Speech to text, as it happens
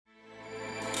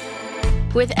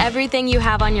With everything you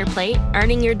have on your plate,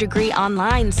 earning your degree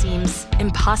online seems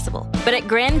impossible. But at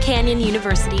Grand Canyon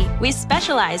University, we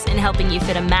specialize in helping you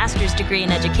fit a master's degree in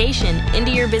education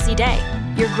into your busy day.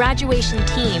 Your graduation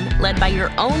team, led by your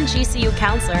own GCU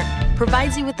counselor,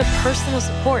 provides you with the personal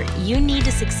support you need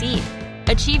to succeed.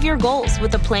 Achieve your goals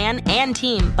with a plan and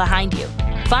team behind you.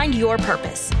 Find your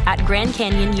purpose at Grand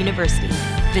Canyon University.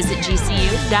 Visit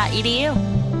gcu.edu.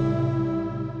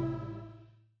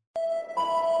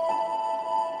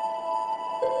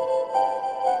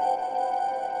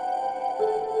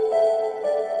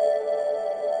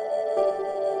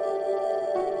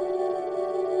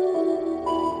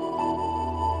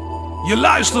 Je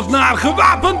luistert naar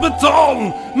Gewapend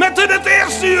Beton met in het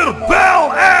eerste uur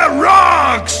Bel Air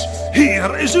Rocks.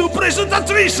 Hier is uw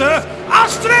presentatrice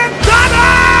Astrid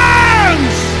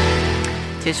Dannens.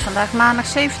 Het is vandaag maandag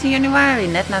 17 januari,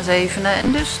 net na 7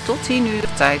 en dus tot 10 uur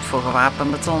tijd voor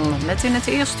Gewapend Beton. Met in het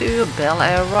eerste uur Bel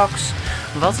Air Rocks.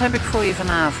 Wat heb ik voor je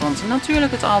vanavond?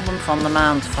 Natuurlijk het album van de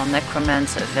maand van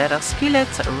Necromancer, verder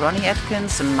Skillet, Ronnie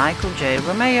Atkins, Michael J.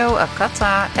 Romeo,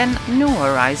 Akata en New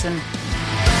Horizon.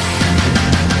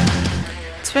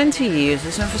 20 Years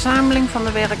is een verzameling van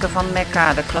de werken van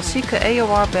Mecca, de klassieke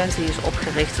AOR-band die is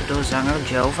opgericht door zanger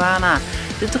Joe Vanna.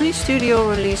 De 3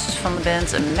 studio-releases van de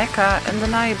band Mecca,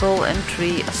 Undeniable en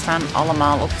Tree staan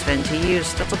allemaal op 20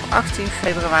 Years, dat op 18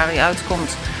 februari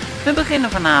uitkomt. We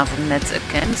beginnen vanavond met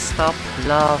Can't Stop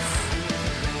Love.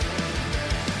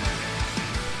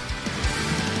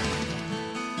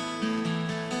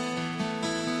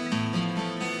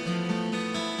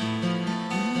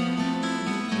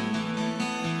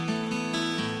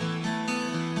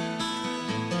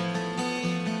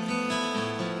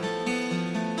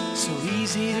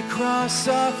 Cross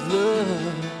of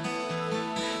love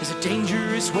is a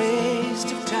dangerous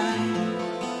waste of time.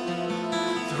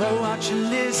 Throw out your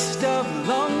list of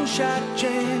long shot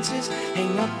chances,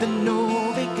 hang up the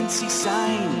no vacancy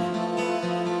sign.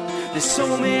 There's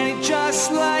so many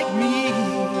just like me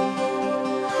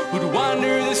who'd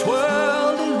wander this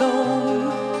world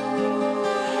alone,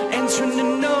 answering to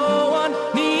no one,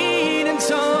 needing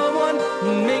someone,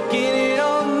 making it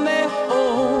on their own.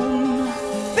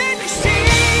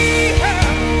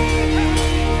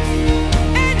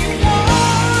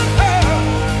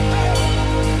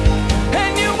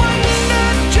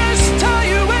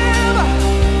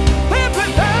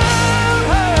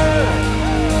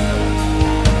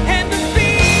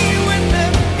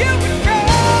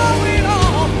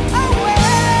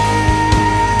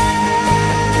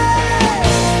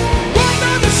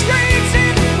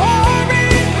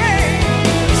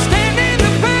 Stay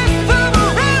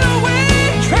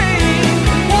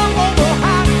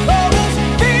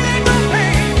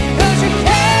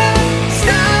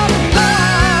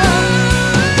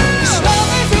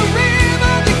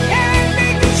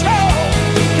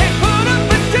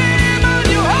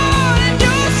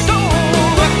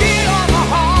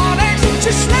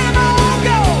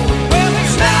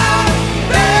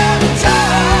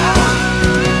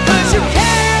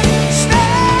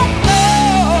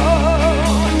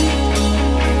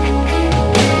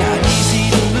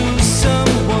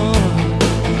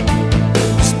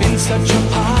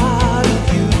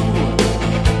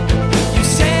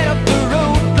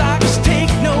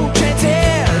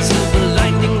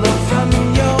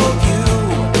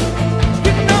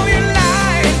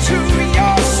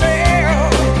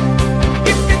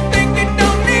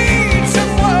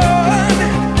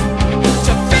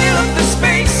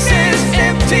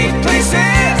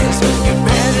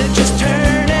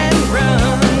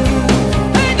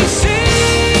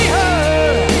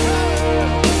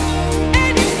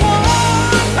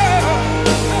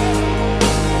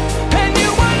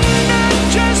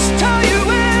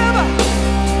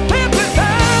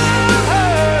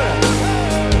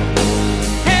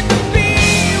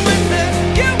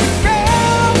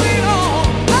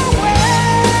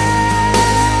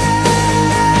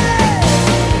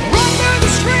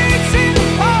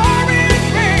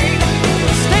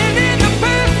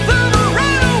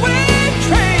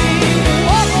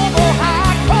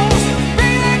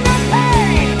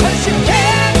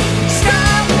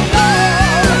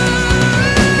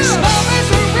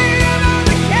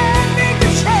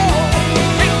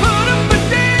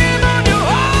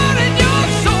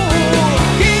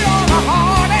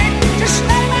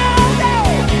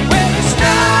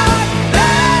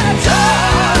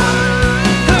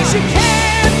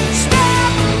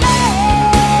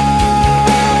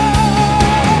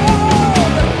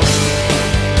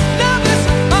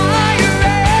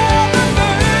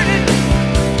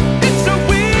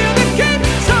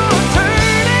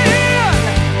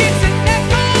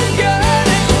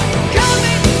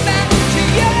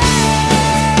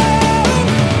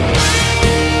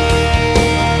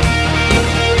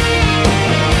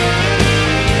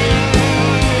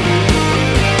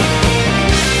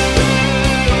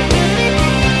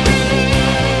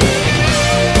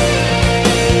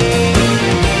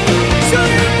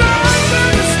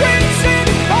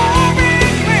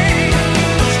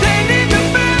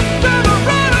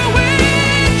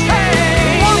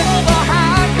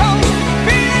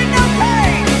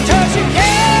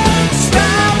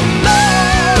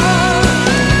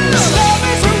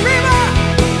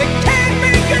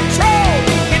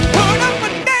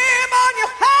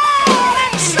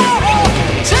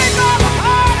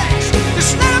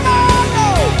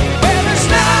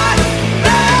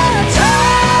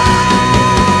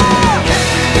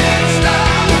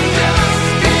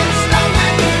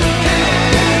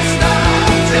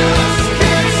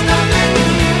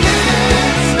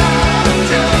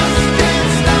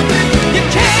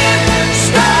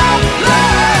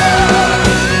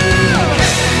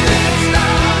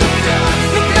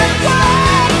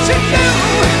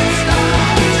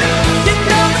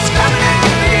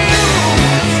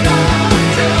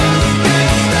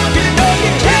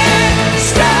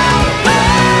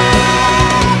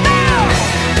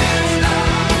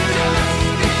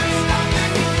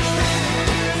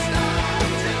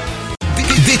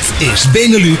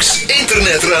Benelux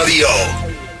Internetradio.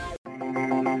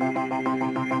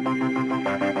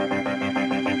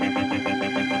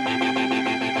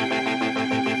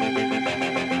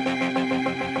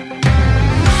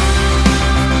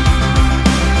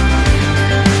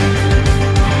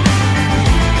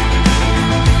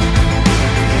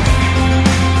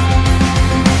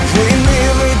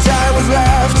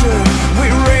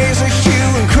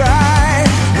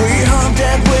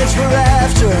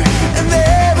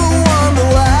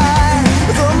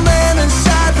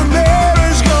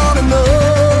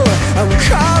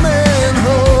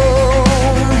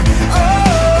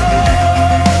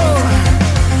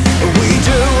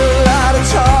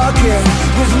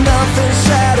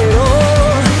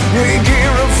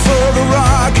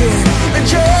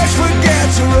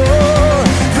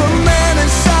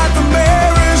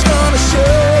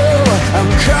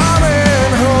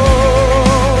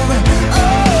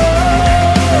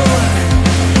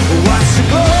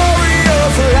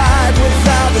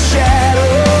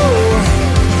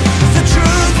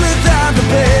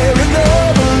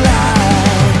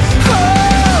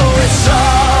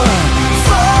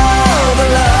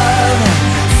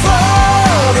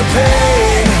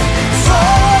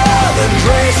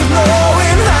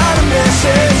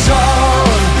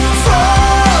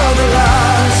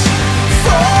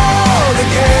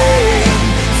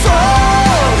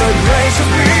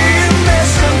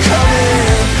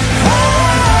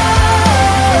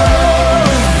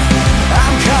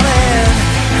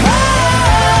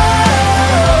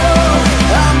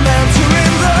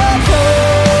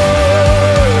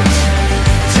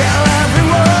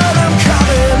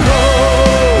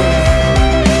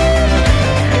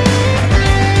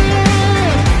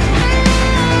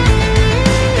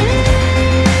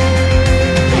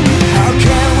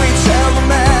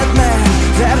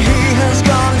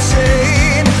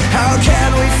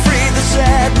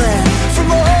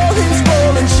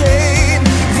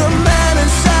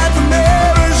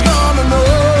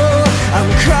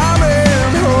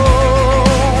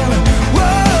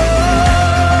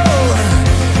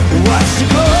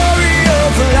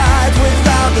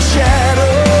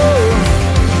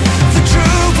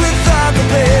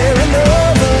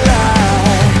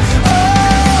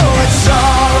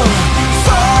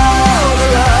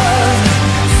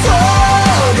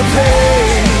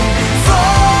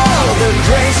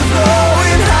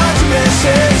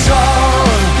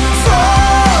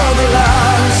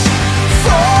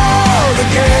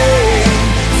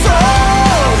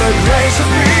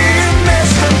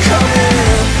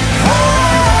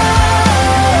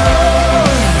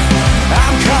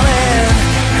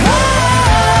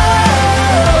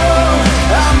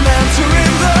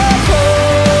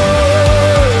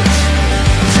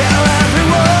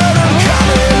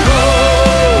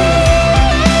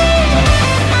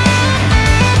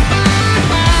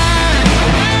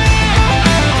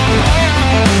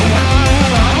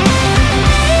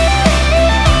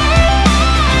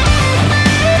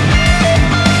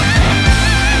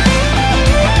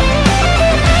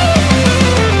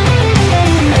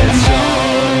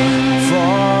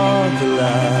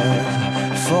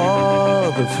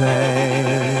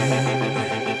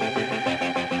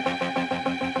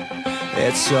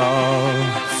 It's all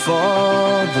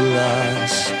for the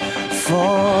lust,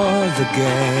 for the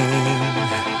gain.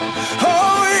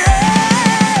 Oh yeah!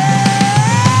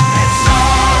 It's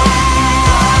all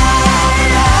for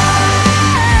the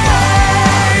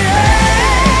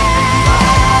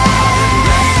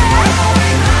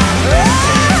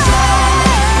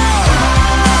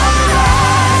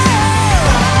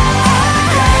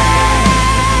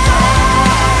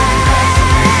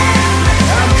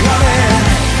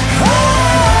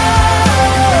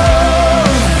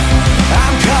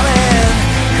I'm coming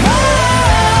home.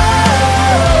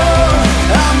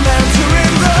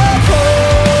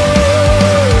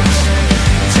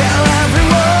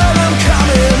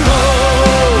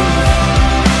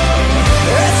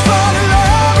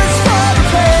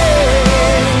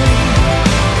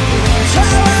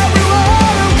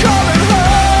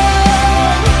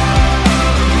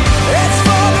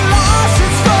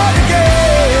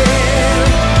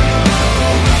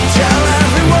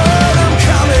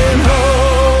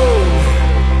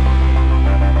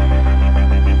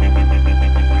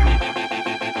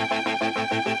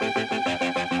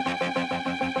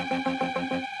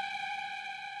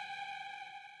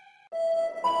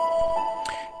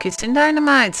 Kids in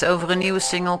Dynamite over een nieuwe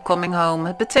single Coming Home.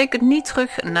 Het betekent niet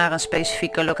terug naar een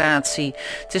specifieke locatie.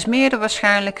 Het is meer de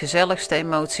waarschijnlijk gezelligste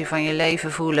emotie van je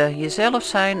leven voelen. Jezelf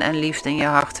zijn en liefde in je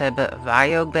hart hebben, waar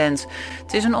je ook bent.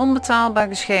 Het is een onbetaalbaar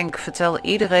geschenk. Vertel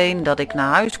iedereen dat ik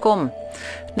naar huis kom.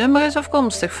 Het nummer is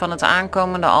afkomstig van het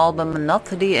aankomende album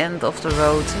Not the End of the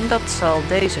Road. En dat zal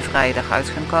deze vrijdag uit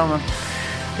gaan komen.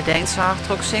 De Deense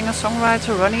hardrock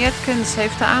singer-songwriter Ronnie Atkins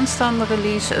heeft de aanstaande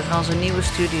release van zijn nieuwe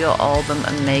studioalbum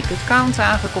Make It Count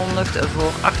aangekondigd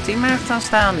voor 18 maart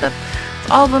aanstaande.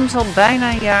 Het album zal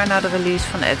bijna een jaar na de release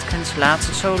van Atkins'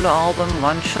 laatste soloalbum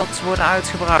One Shot worden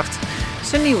uitgebracht.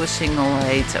 Zijn nieuwe single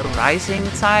heet Rising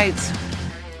Tide.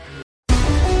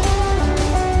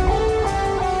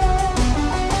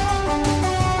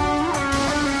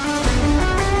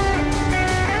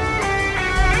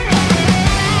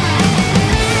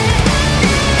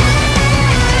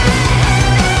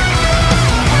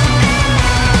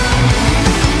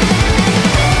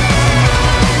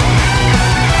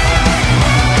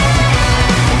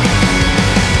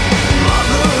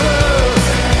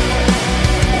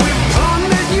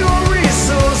 Your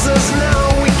resources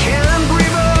now we can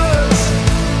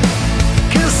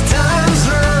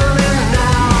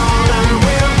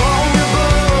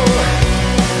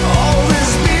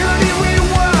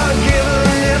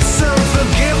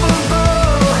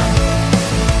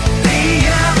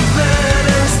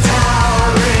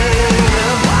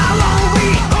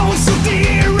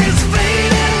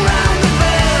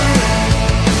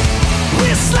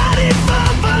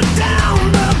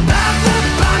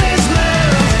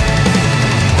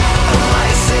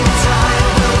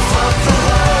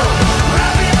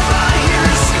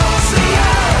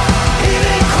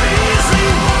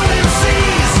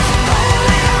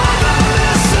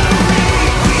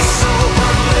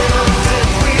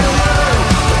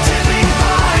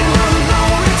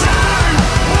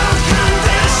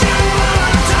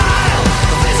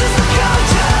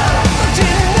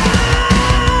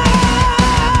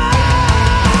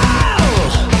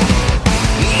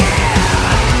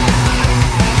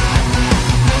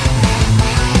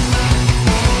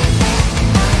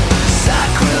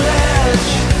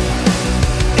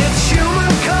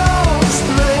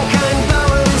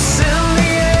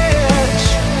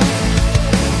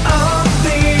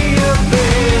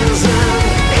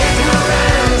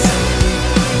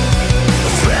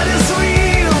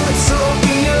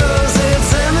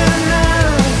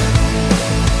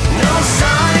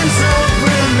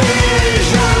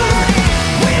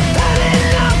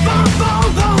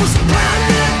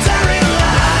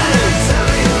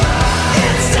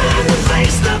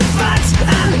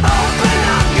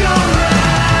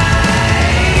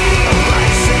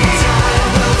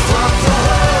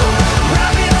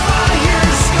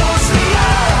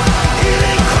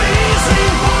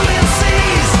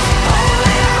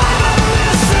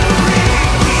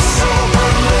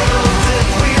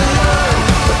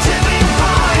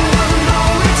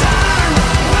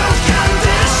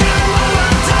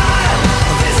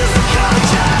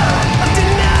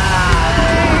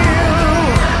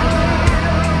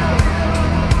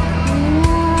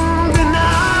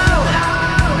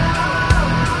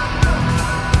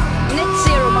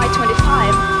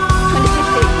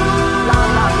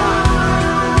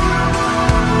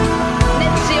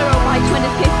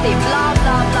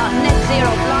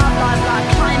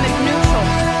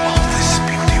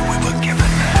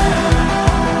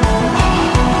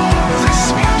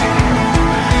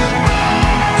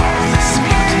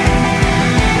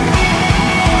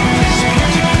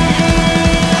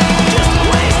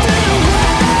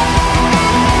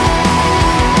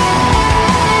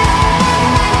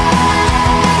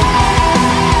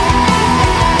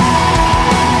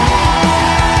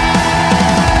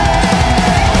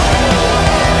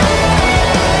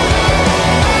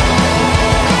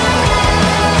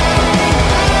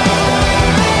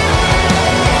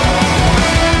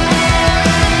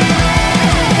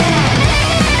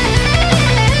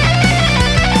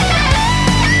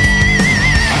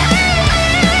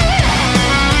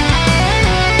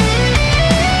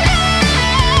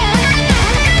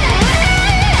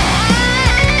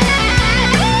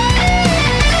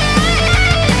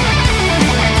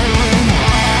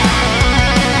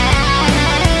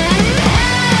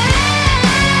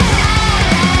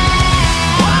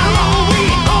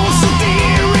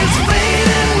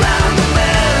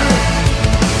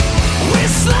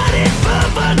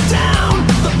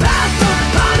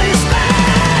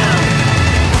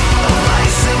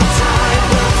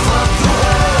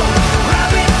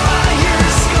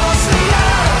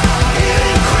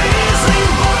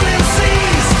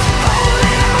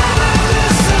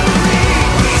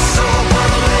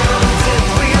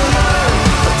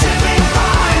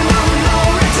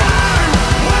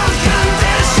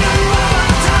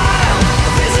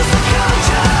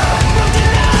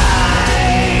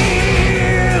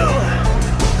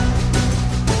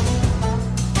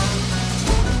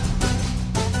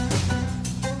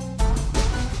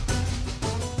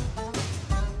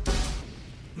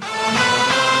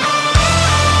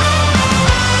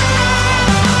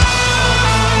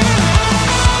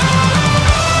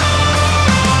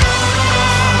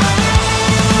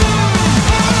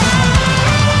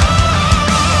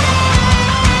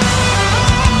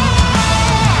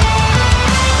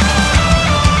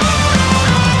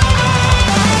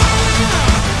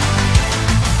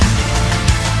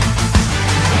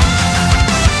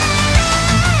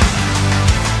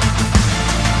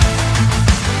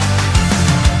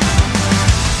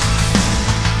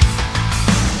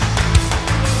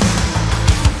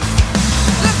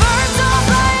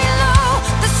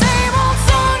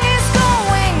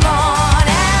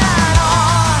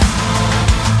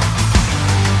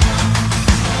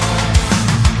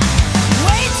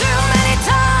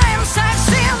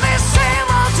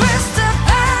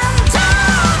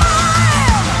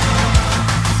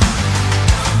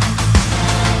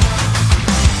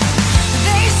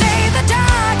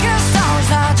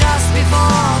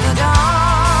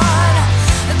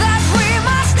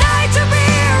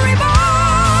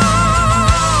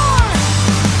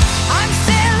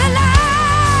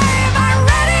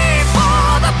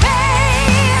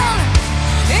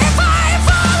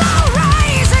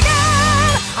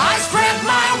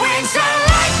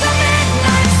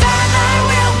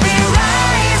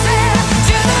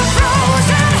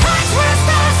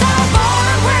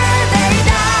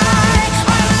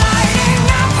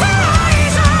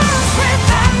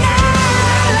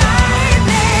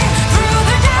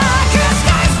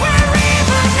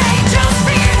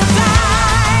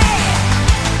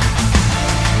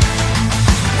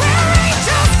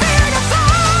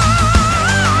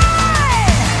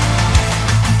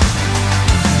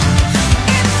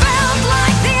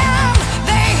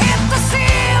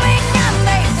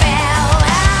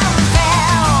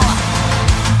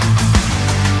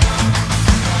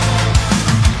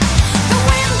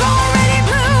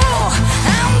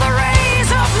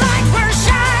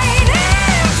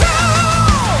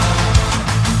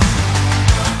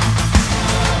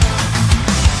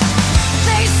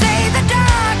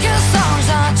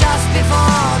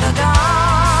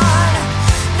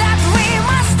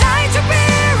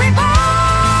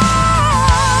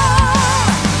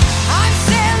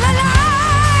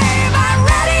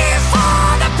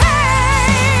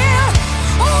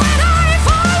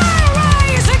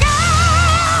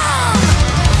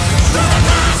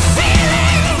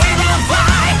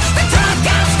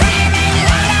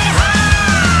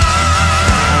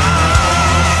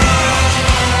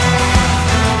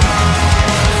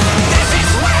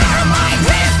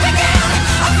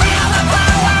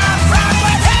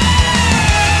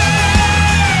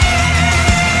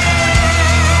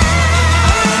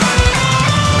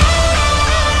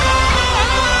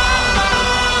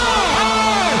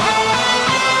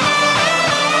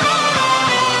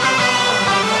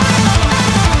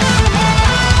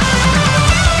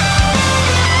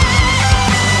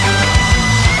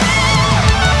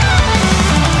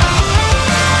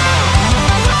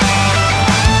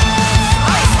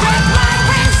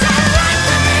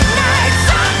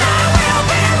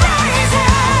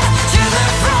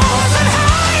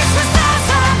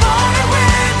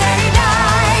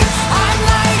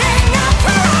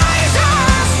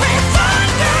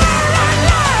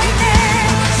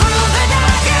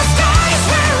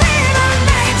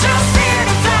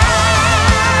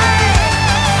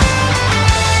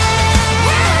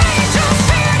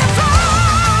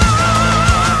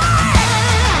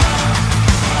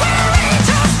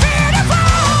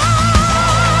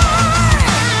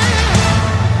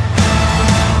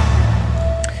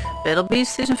Battle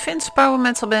Beast is een Finse power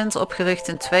metal band opgericht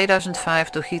in 2005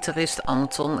 door gitarist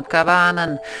Anton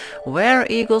Kabanen. Where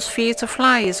Eagles Fear to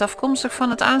Fly is afkomstig van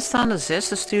het aanstaande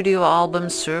 6e studioalbum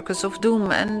Circus of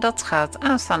Doom en dat gaat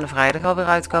aanstaande vrijdag alweer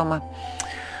uitkomen.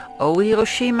 O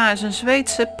Hiroshima is een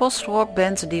Zweedse post-rock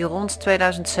band die rond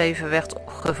 2007 werd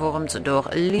gevormd door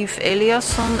Liv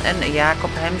Eliasson en Jacob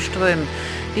Hemström,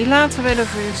 die later werden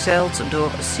vergezeld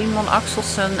door Simon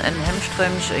Axelsen en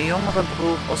Hemströms jongere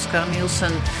broer Oscar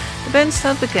Nielsen. De band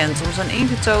staat bekend om zijn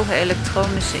ingetogen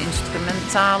elektronische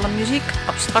instrumentale muziek,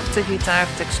 abstracte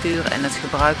gitaartextuur en het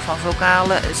gebruik van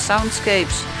vocale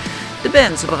soundscapes. De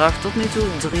band bracht tot nu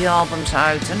toe 3 albums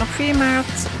uit en op 4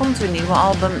 maart komt een nieuwe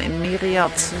album in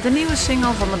Myriad. De nieuwe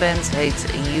single van de band heet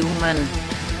Human.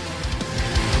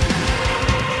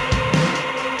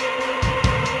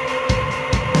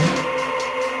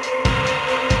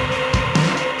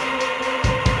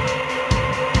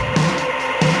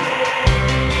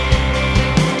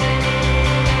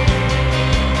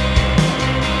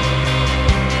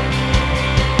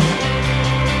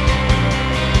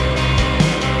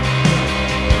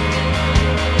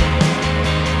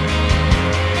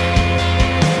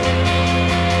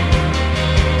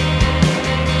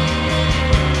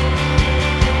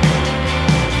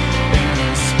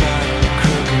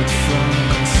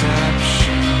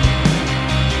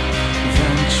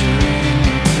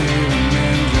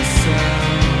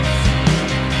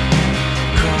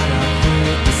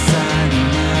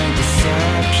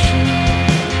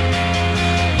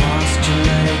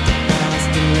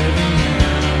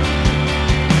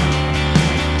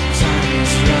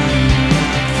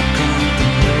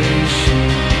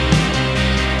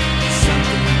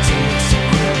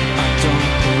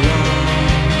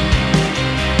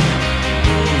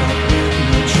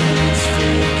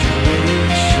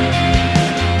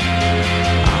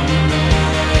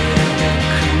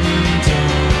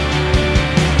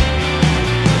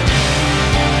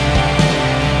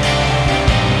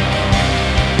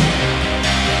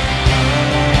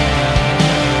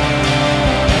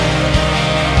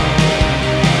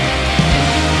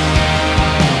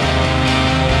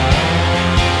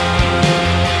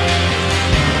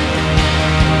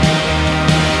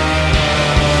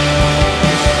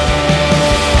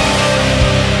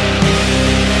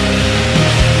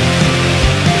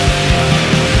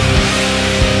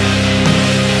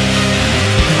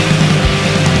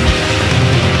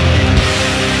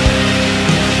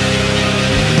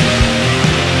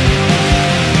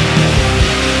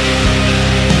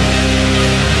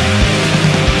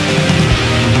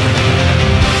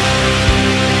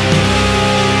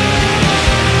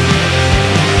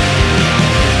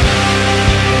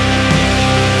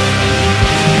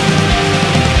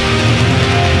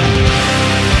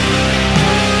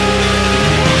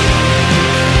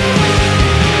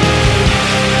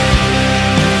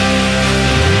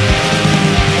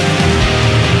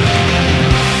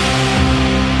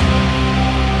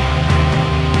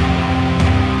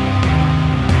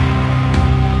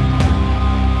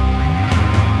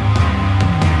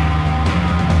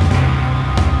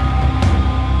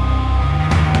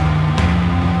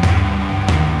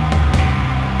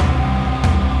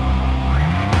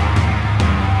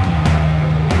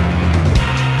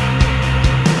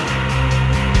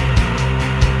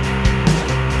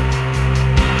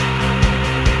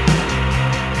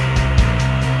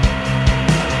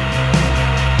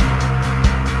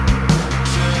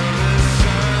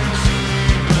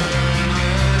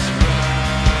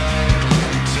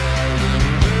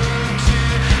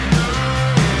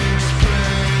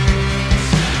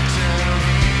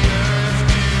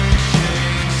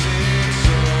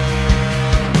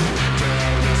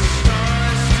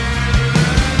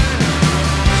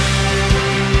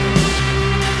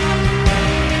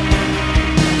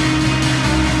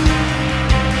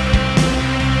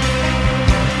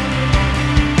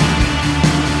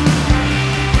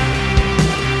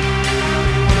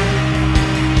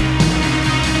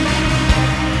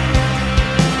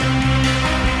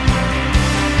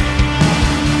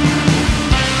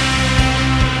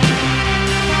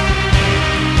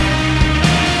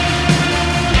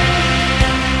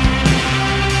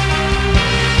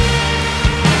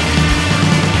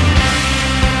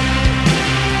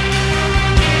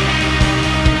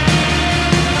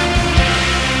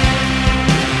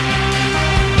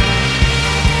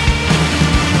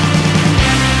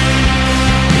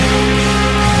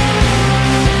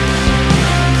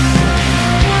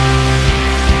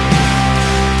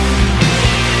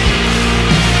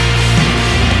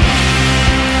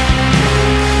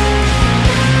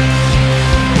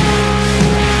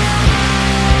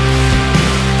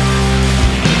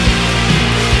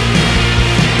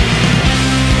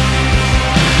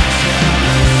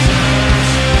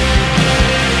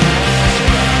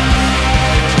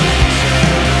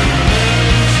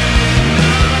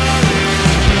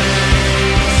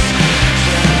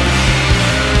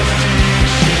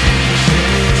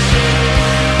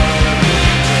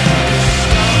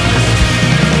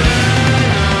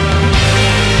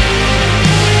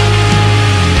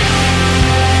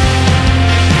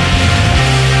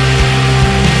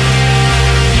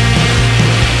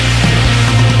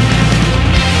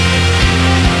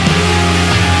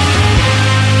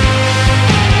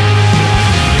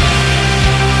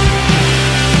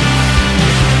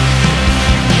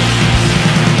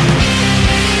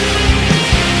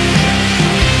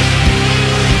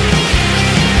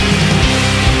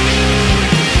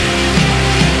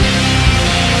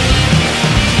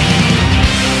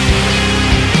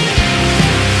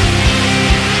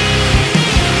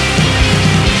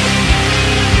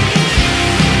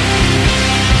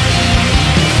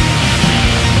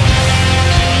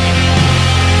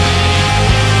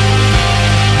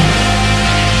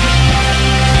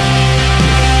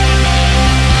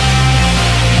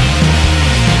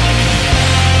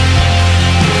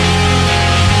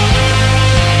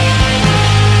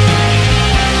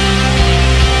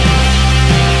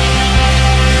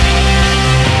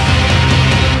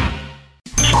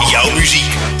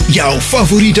 jouw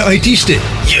favoriete artiesten.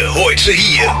 Je hoort ze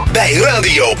hier bij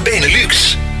Radio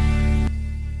Benelux.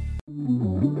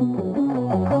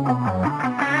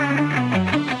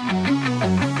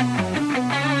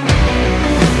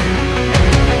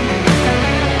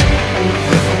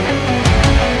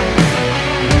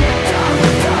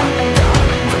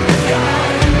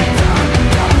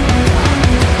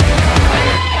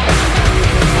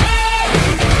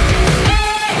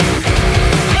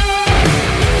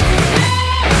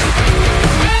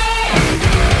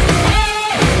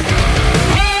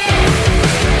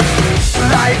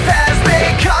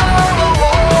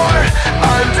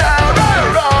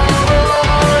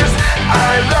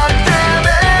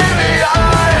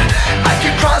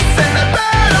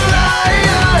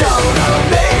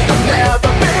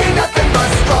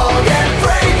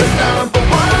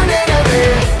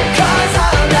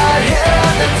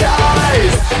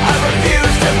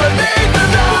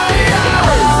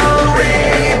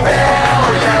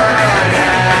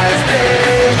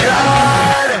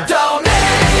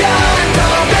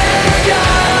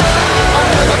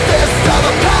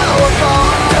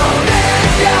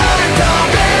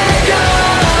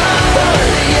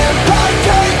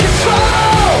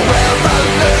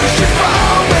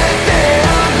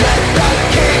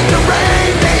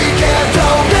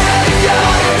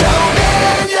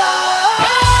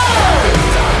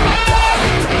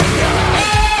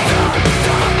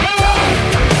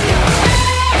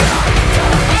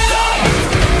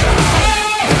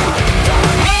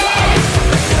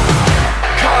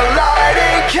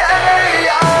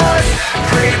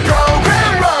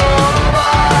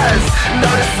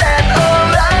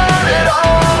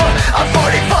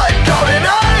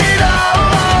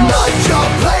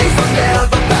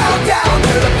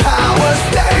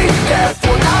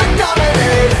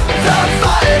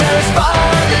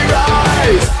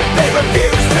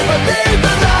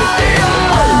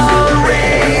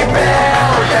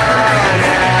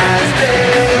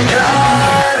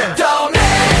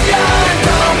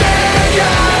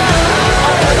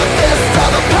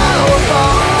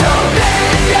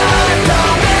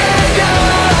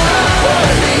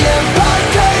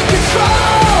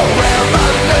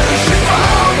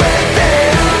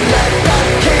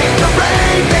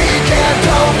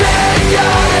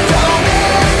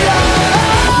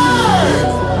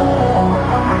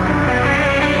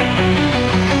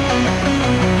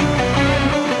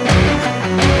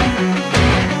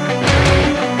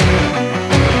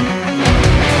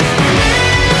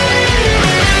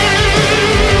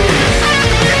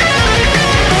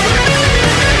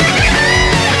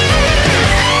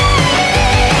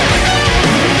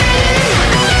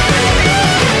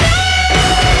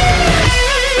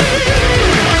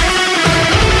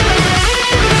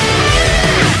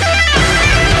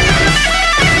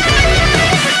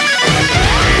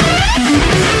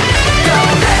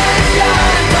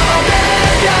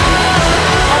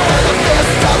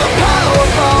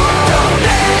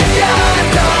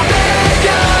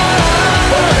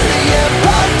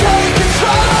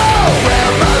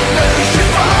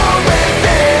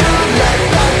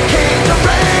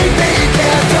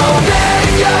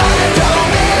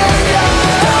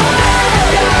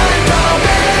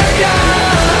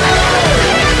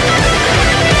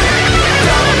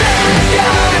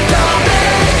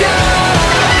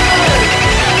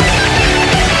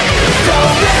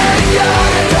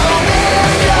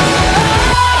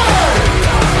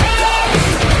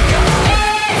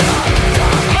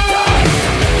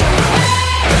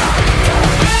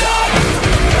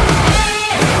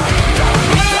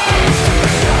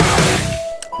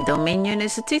 Dominion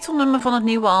is het titelnummer van het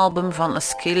nieuwe album van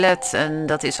Skillet en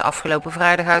dat is afgelopen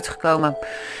vrijdag uitgekomen.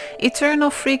 Eternal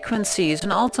Frequency is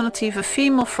een alternatieve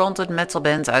female-fronted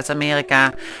metalband uit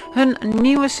Amerika. Hun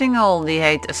nieuwe single die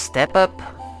heet Step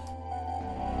Up.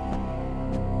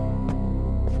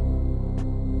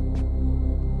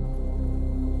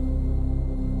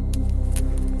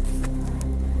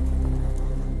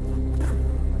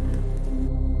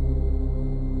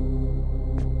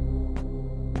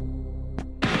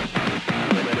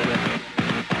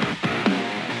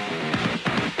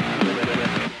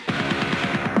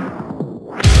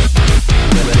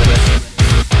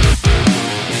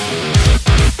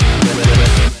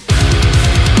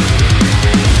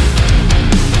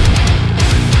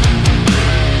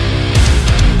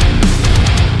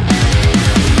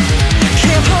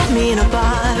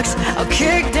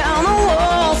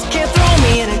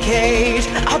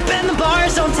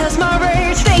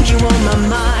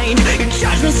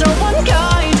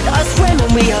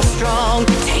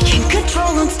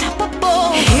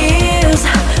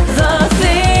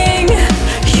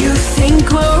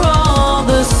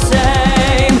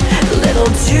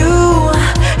 You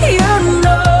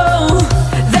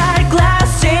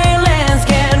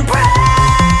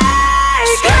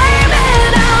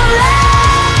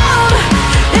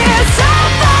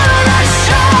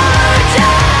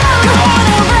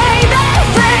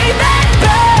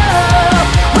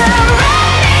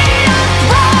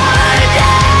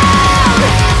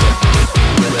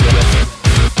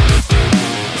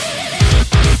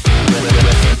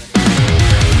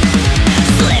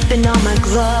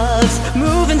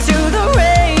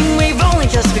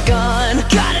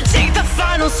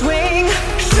king.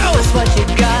 Show us what you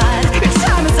got. Your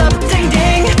time is up, ding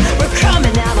ding. We're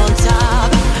coming out on top.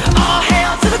 All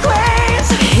hail to the queens.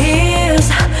 Here's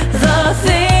the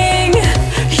thing.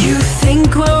 You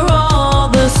think we're all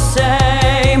the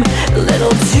same.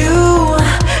 Little do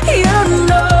you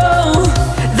know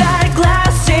that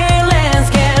glass ceilings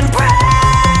can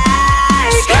break.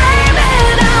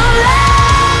 Screaming out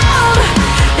loud,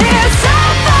 it's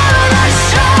time for a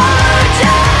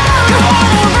showdown.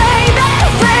 Gonna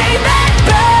rave it,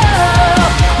 boo.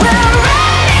 We're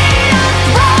ready to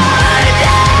throw it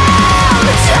down.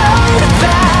 Turn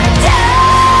back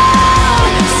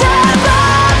down. Step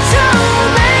up to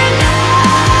me now.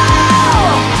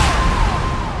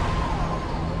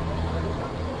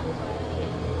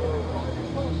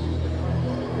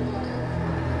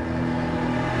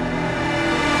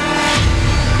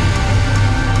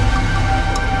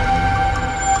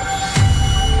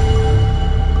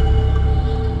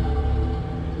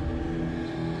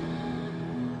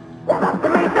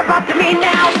 Step up to me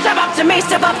now. Step up to me,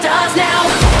 step up to us now.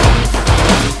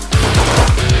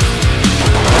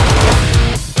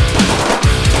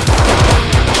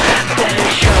 Better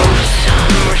show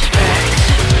some respect.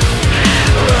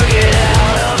 Look it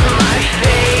out of my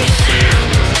face.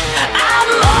 I'm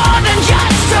more than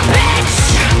just a bitch.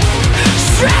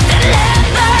 Strapped in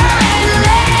leather and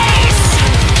lace.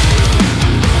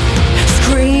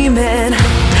 Screaming,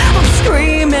 I'm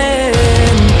screaming.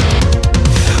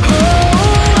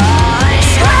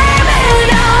 Screaming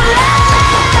out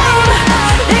loud.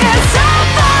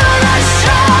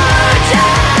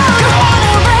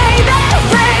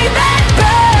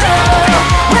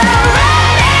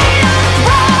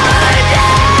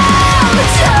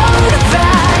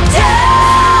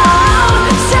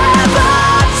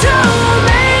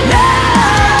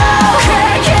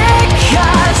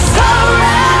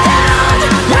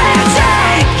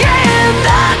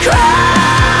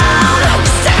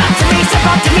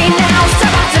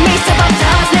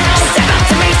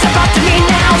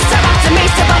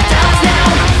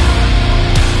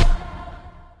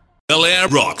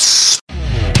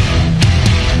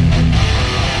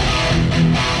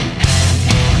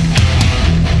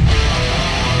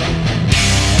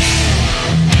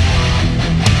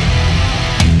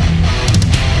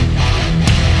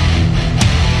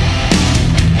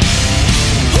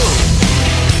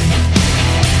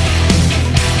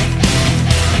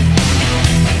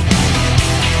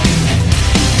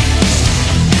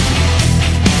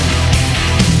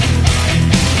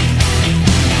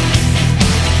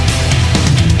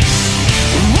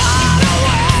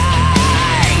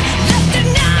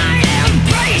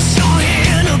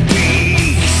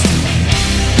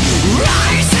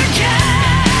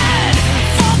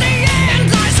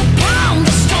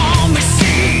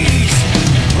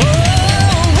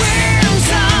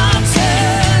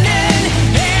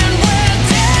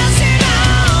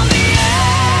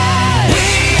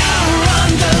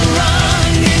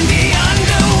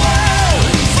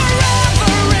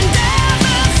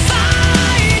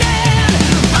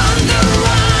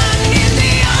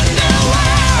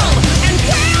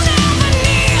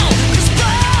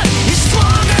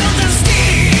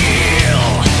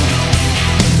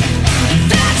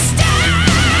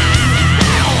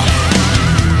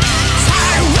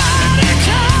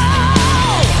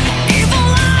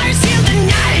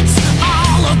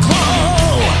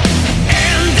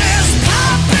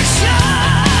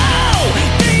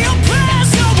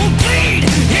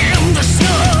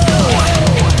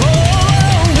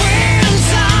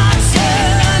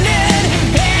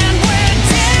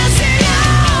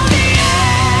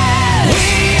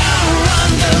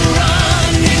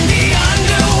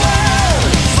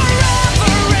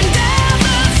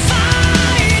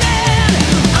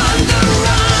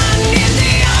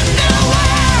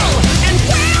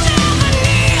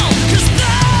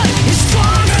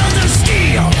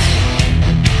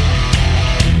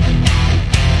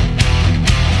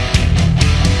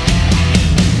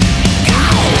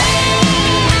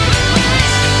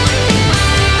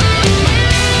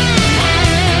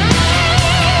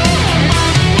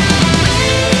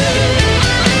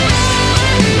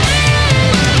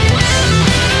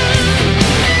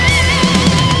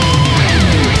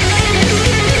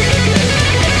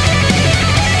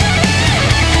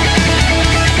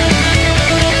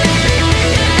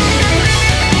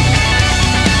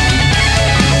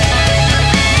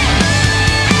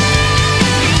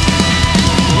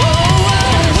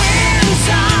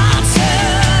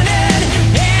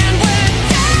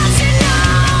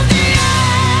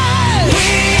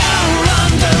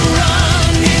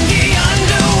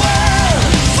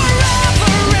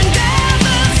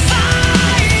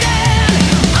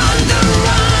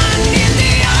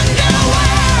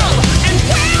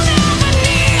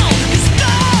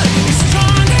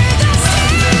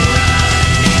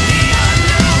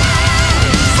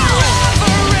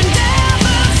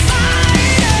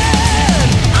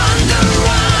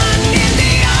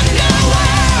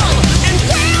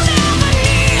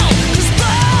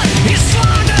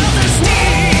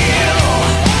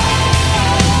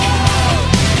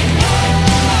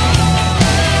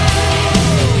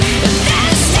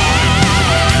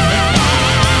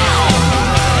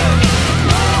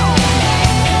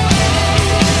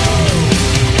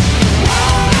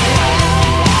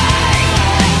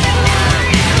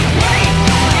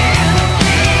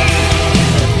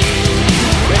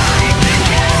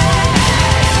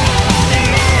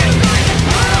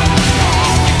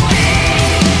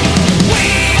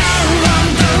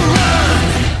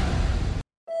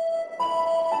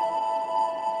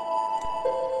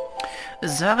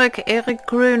 Zarek Eric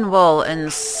Grunwald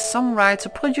en songwriter,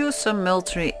 producer,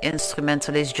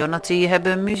 multi-instrumentalist Jonathan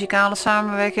hebben een muzikale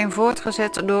samenwerking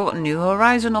voortgezet door New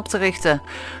Horizon op te richten.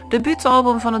 De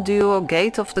debuutalbum van het duo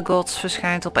Gate of the Gods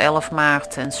verschijnt op 11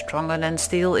 maart en Stronger Than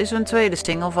Steel is hun tweede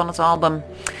single van het album.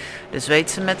 De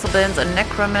Zweedse metalband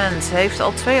Necromant heeft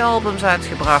al 2 albums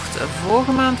uitgebracht.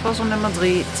 Vorige maand was er nummer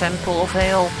 3, Temple of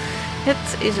Hail.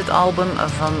 Het is het album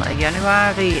van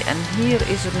januari en hier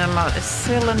is het nummer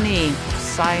Silene of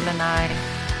Silene.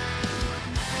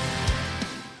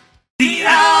 The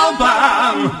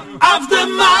album of the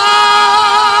month.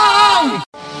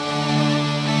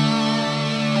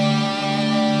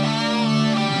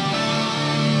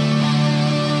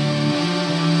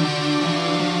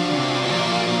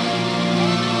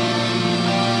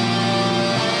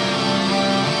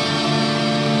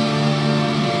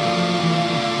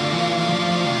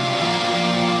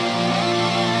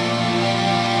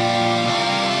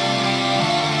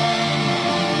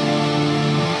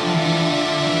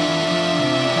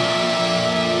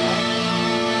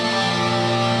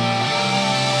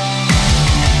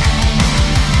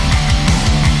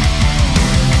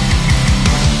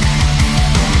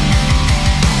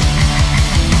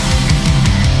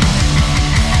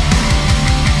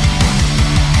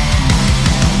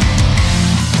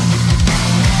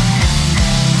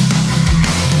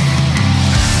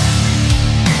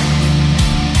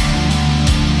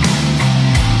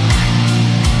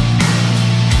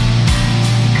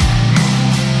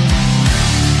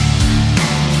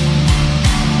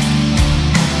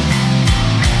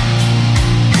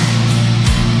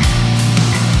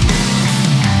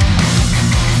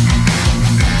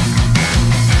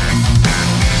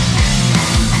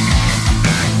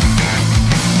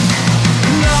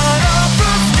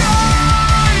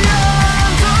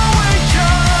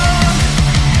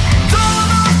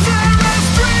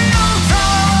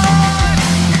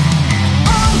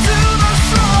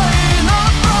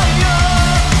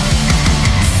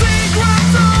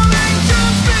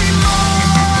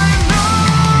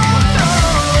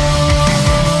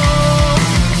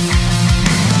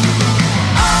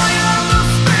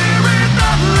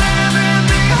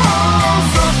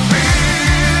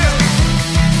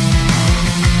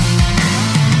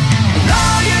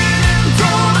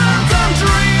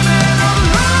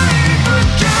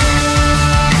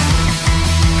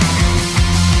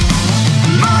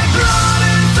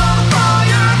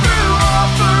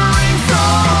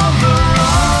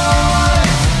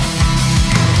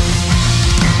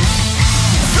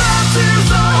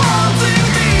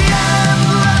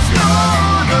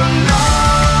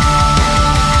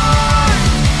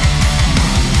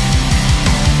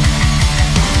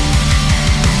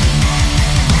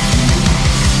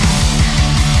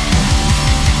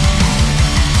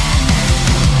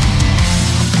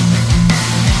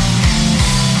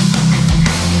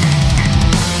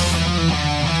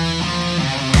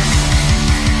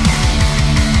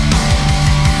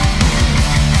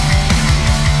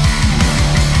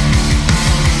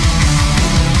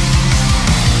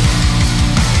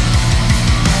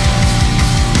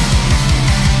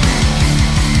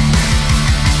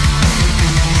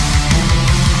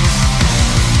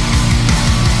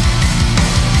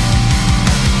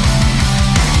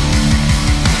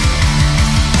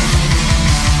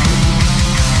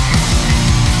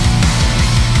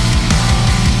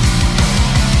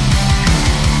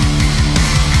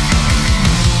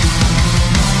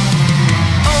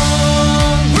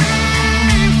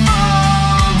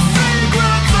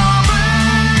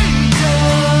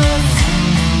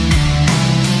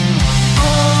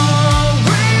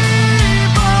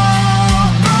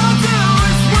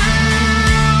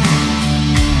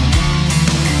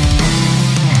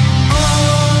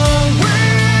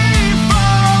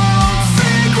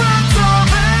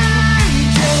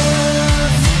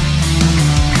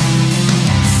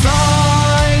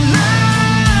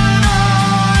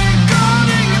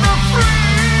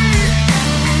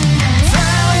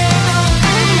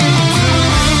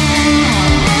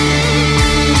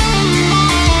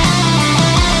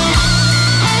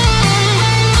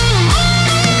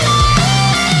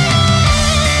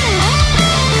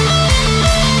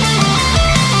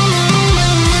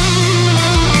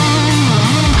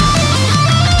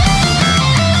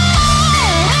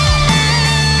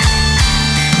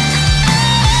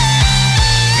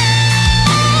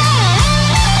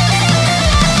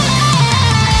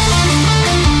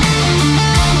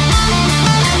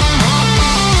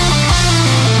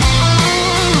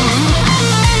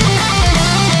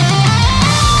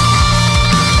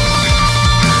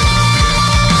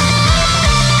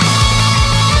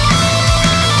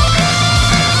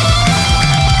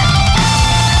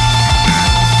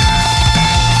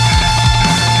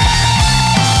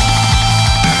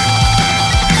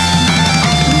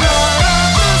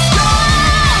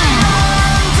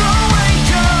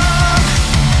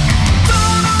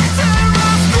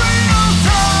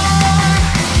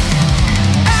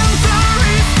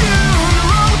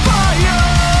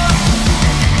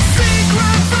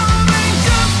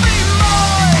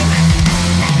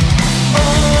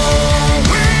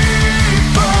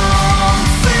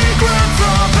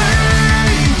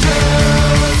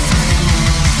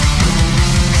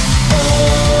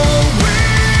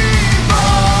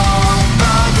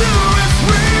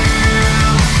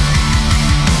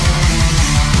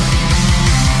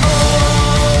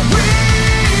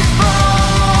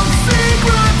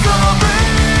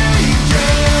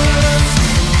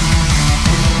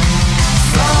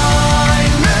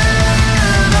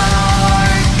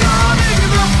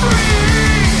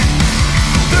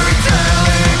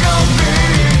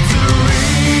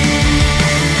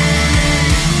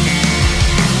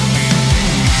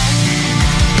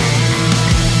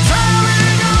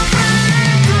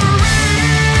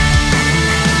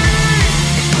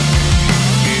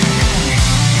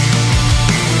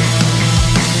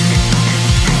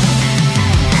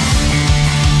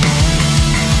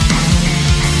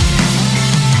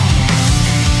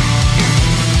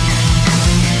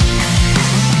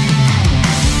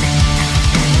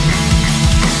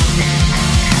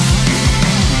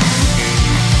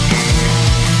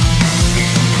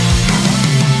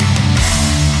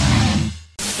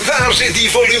 Waar zit die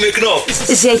volumeknop?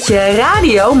 Zet je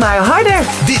radio maar harder.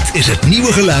 Dit is het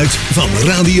nieuwe geluid van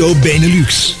Radio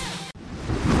Benelux.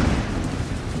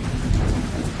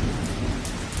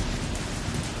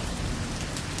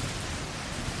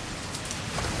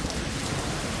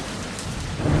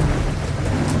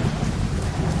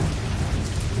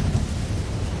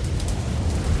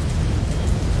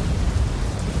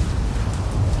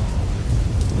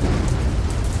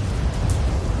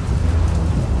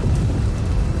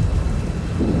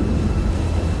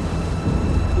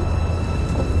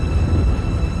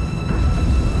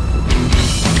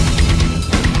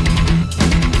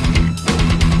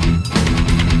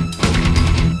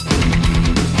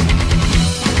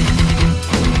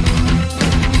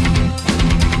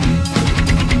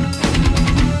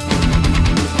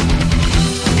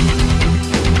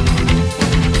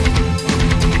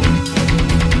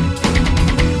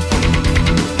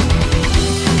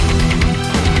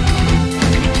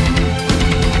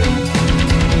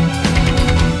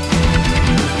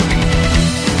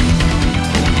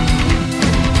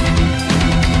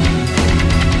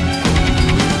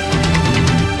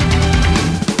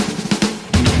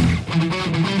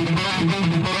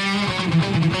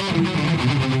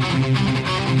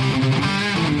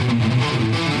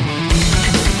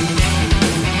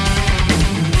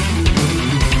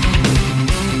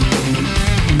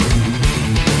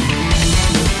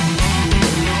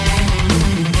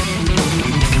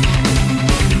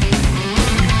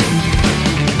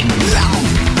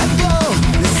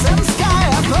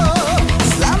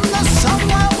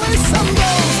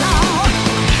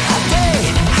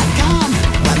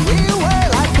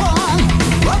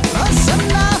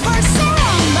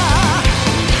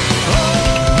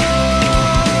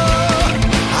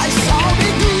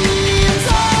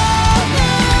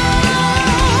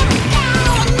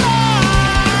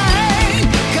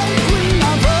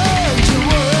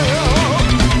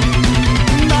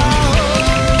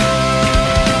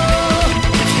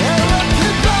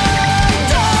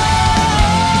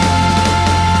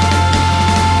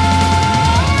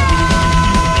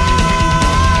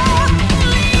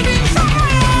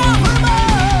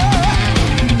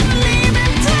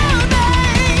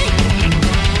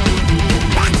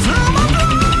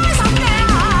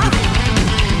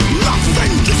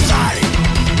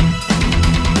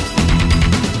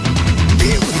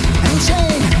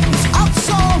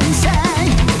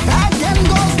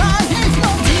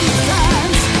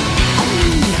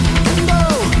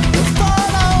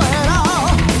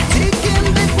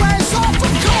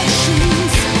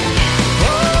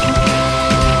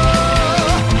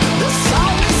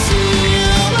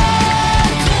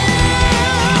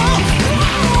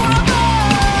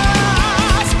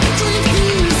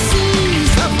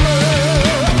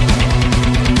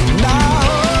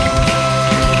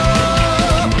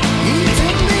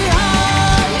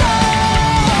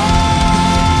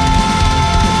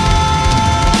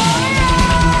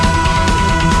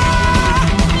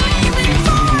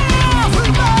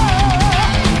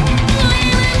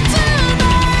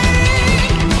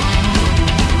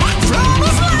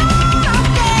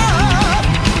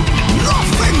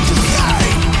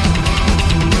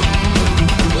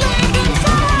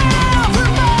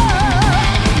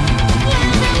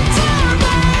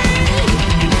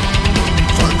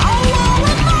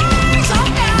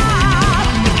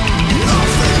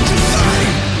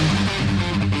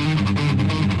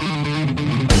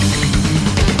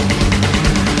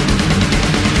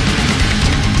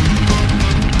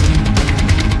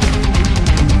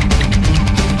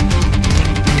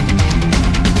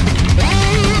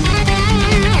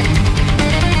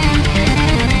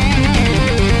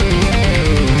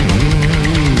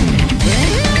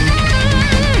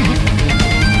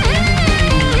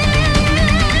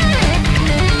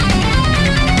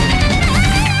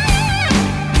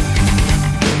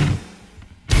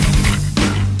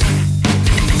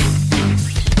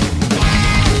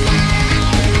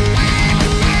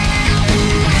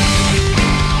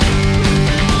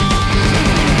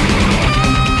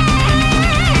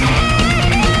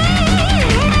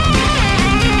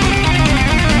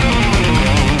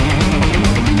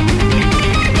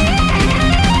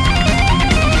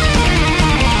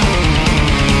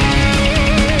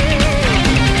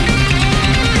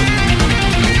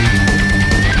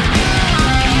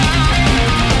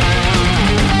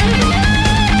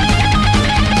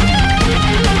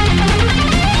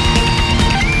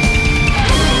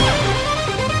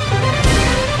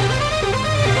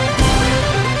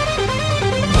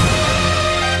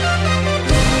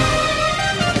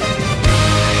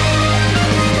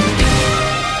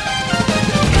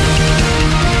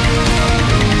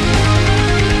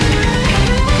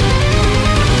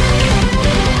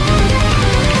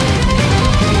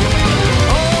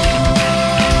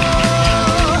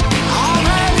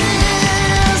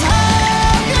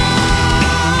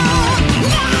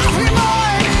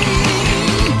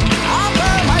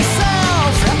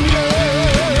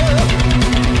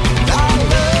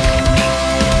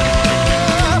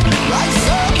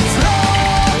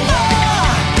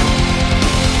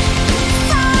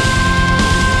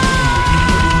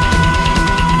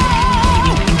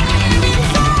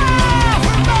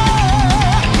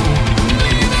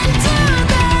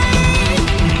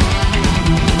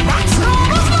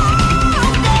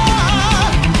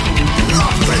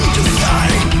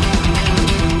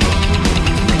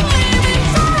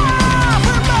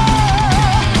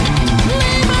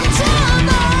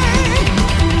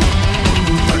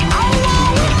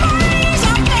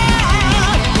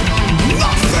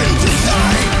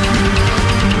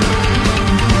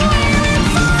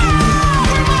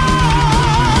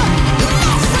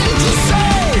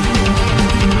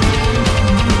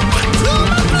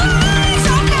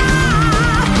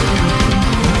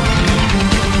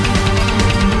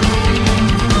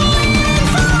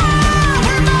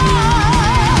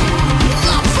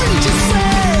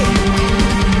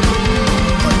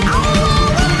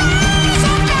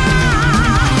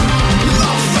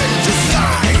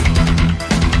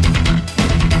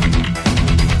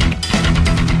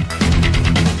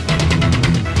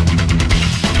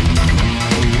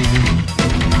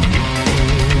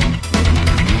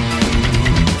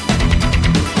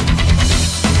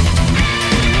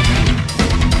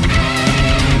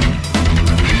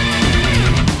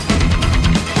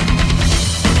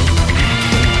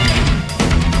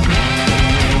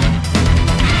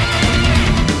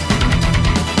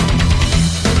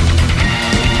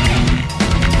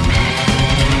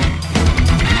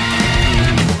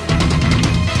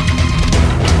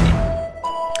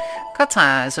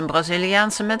 Gata is een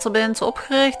Braziliaanse metalband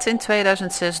opgericht in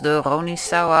 2006 door Rony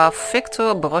Sauer,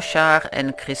 Victor Brochard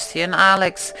en Christian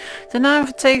Alex. De naam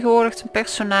vertegenwoordigt een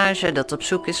personage dat op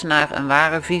zoek is naar een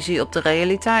ware visie op de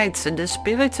realiteit, de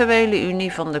spirituele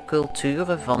unie van de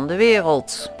culturen van de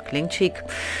wereld. Klinkt chic.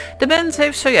 De band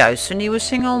heeft zojuist een nieuwe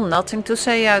single Nothing to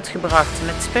Say uitgebracht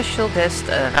met special guest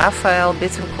Rafael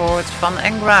Bittencourt van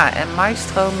Angra en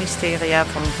Maestro Mysteria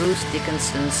van Bruce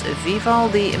Dickinson's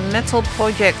Vivaldi Metal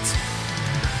Project.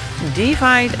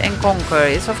 Divide and Conquer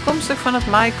is afkomstig van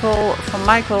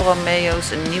Michael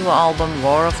Romeo's nieuwe album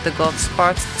War of the Gods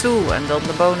Part 2 en dan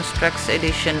de bonus tracks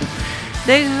edition.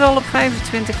 Deze zal op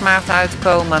 25 maart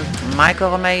uitkomen. Michael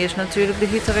Romeo is natuurlijk de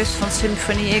gitarist van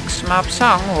Symphony X, maar op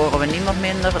zang horen we niemand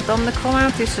minder dan de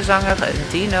Kroatische zanger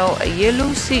Dino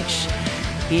Jelusic.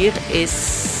 Hier is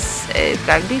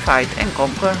Divide and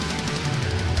Conquer.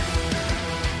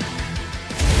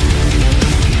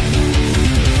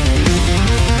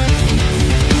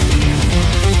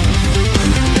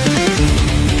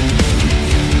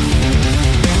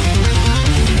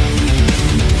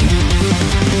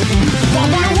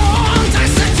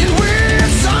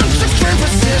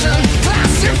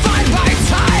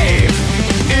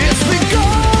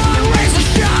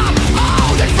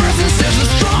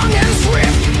 Strong and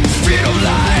swift, speed of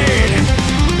light.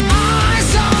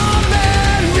 Eyes on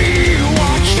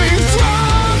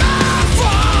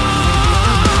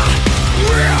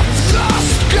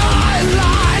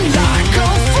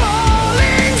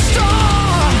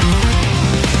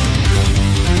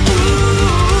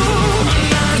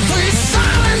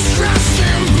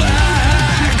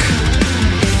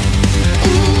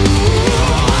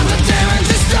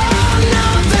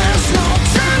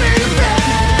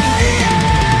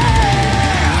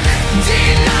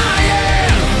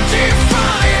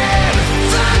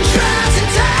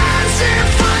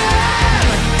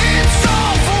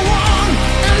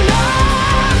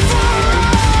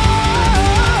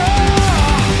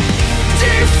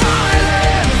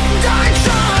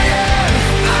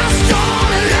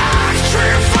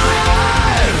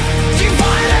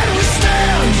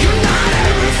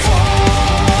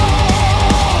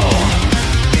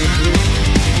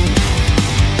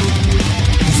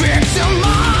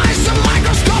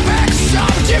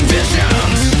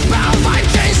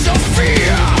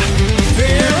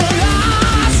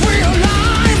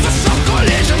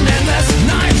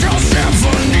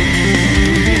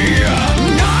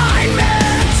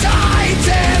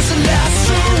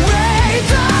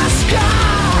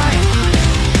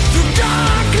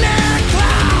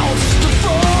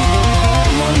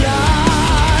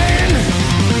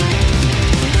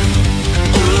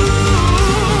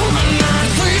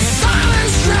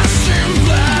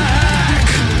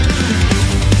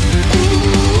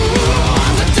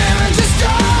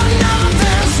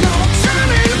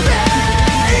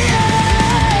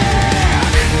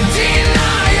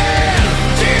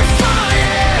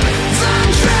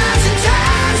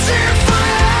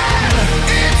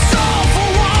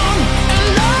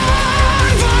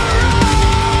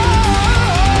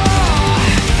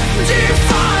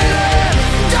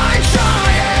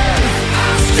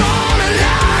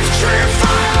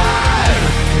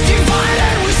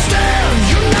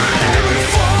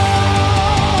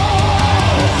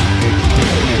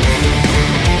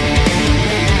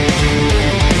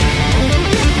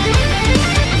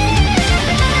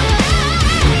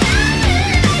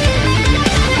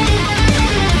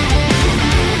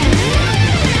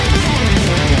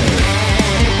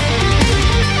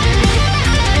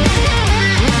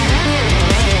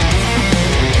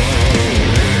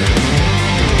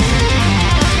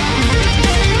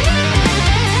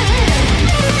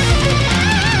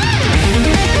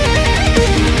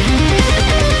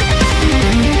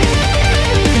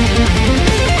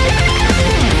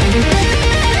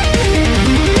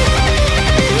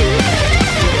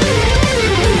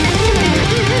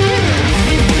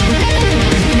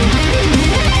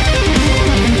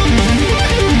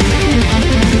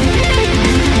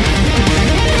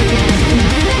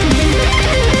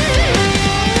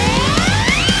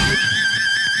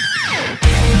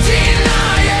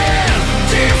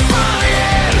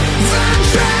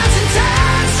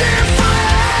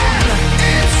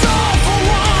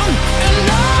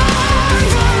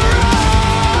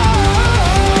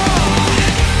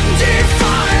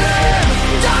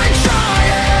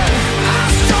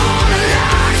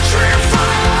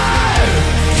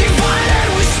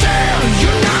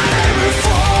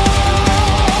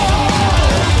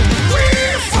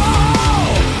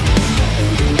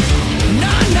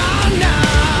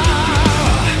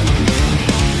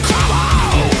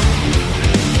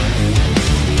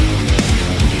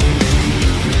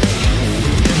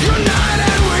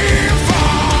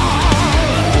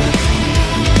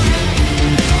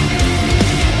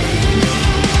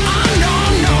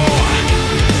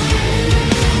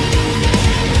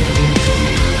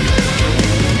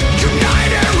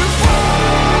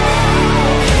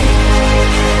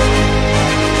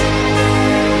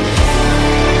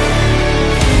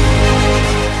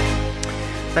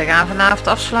gaan vanavond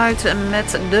afsluiten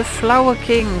met The Flower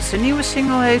Kings. De nieuwe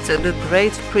single heet The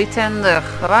Great Pretender.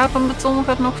 Wapenbeton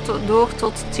gaat nog door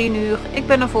tot 10 uur. Ik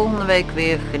ben er volgende week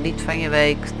weer. Geniet van je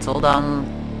week. Tot dan.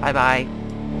 Bye bye.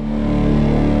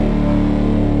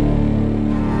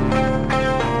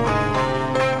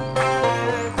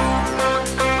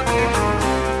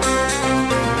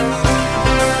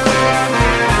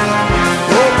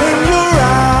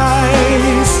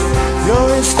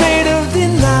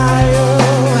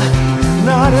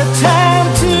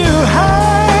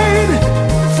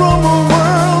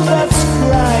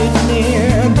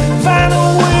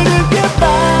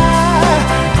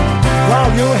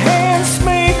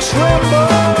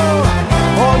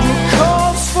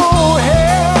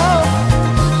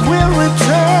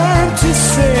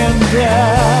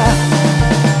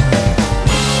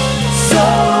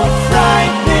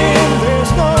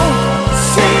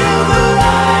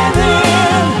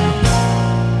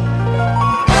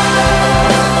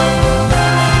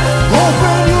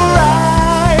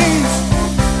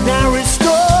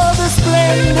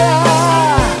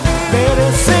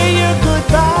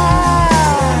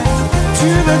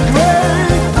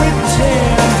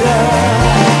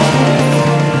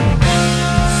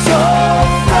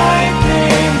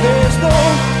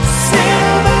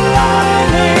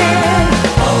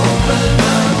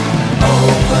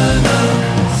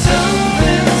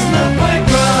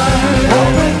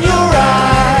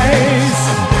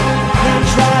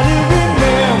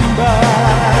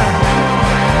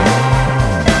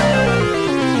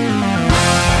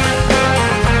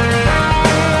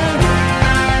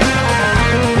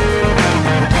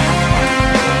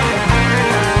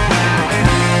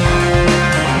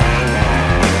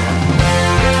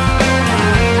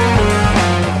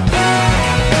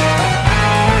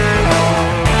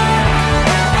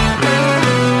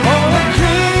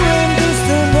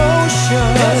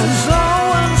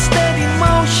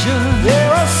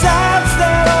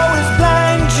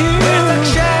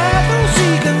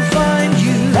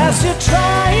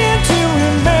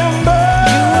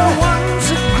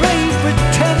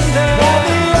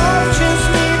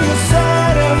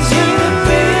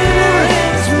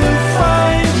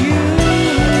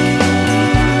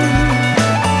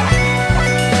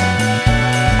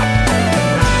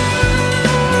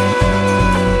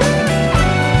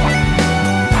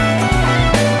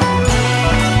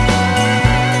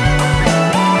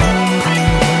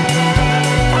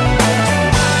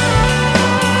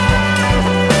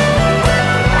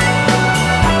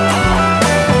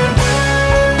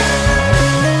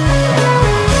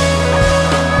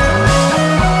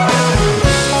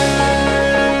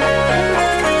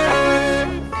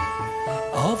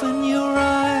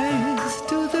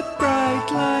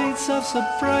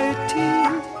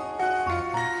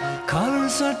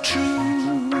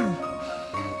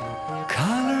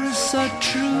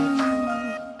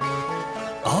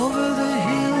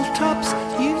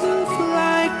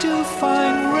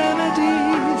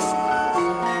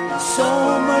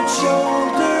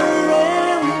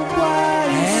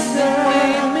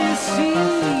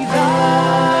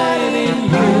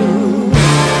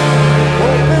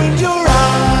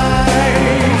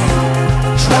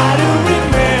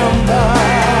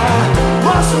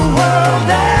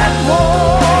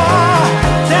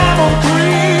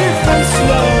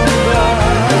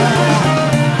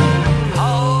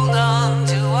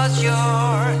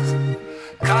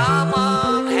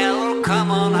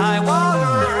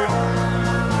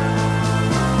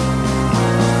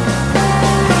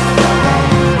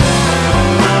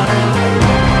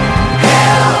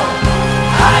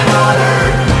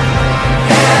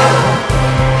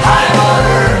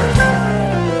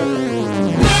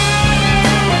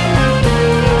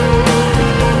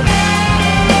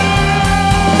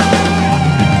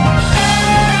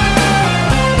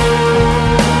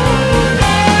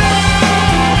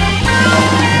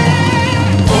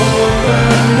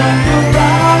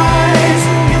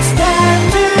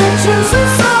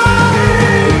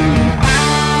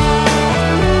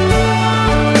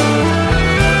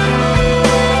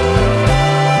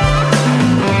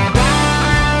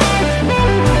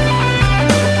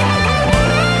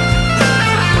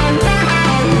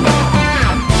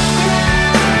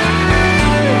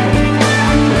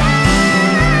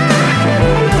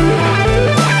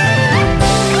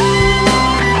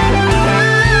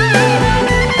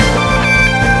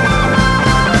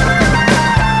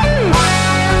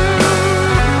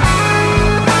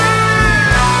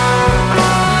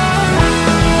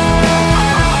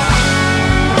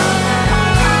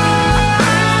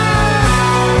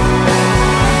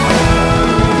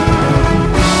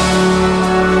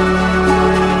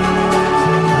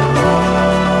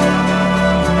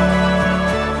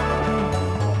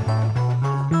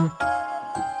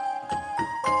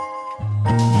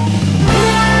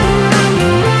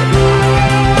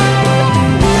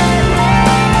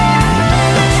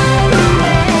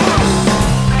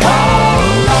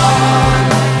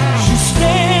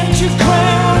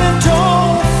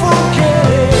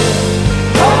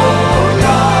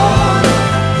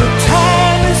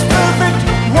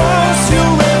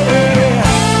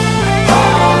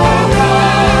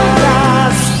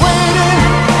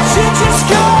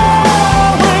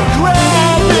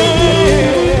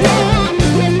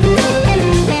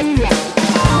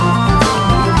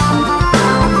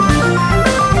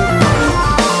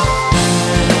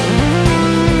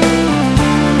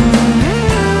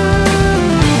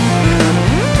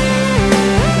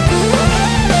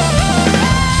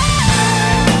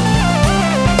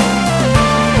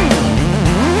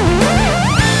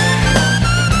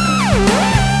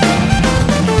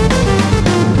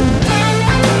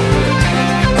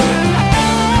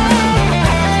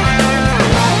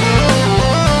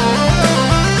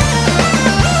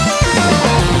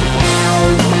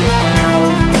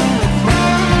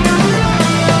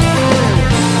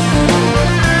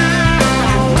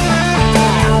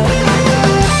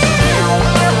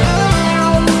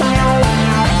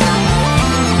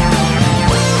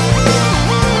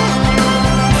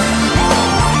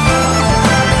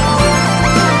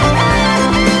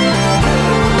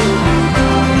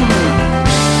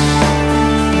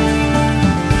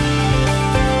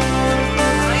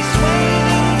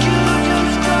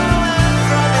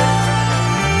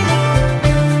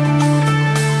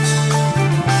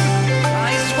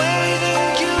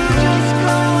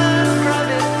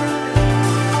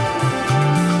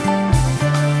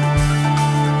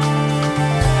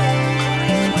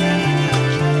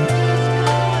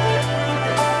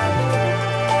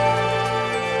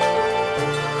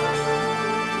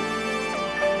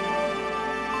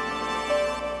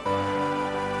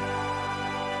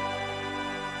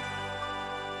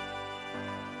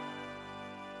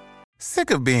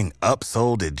 Sick of being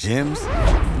upsold at gyms?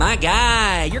 My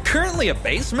guy, you're currently a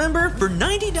base member? For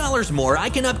 $90 more, I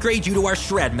can upgrade you to our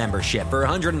Shred membership. For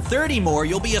 $130 more,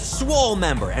 you'll be a Swole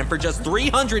member. And for just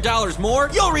 $300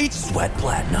 more, you'll reach Sweat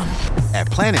Platinum. At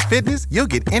Planet Fitness, you'll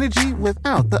get energy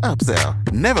without the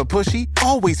upsell. Never pushy,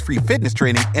 always free fitness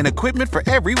training and equipment for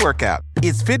every workout.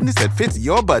 It's fitness that fits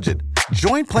your budget.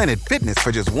 Join Planet Fitness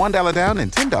for just $1 down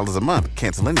and $10 a month.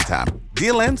 Cancel anytime.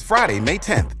 Deal ends Friday, May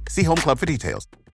 10th. See Home Club for details.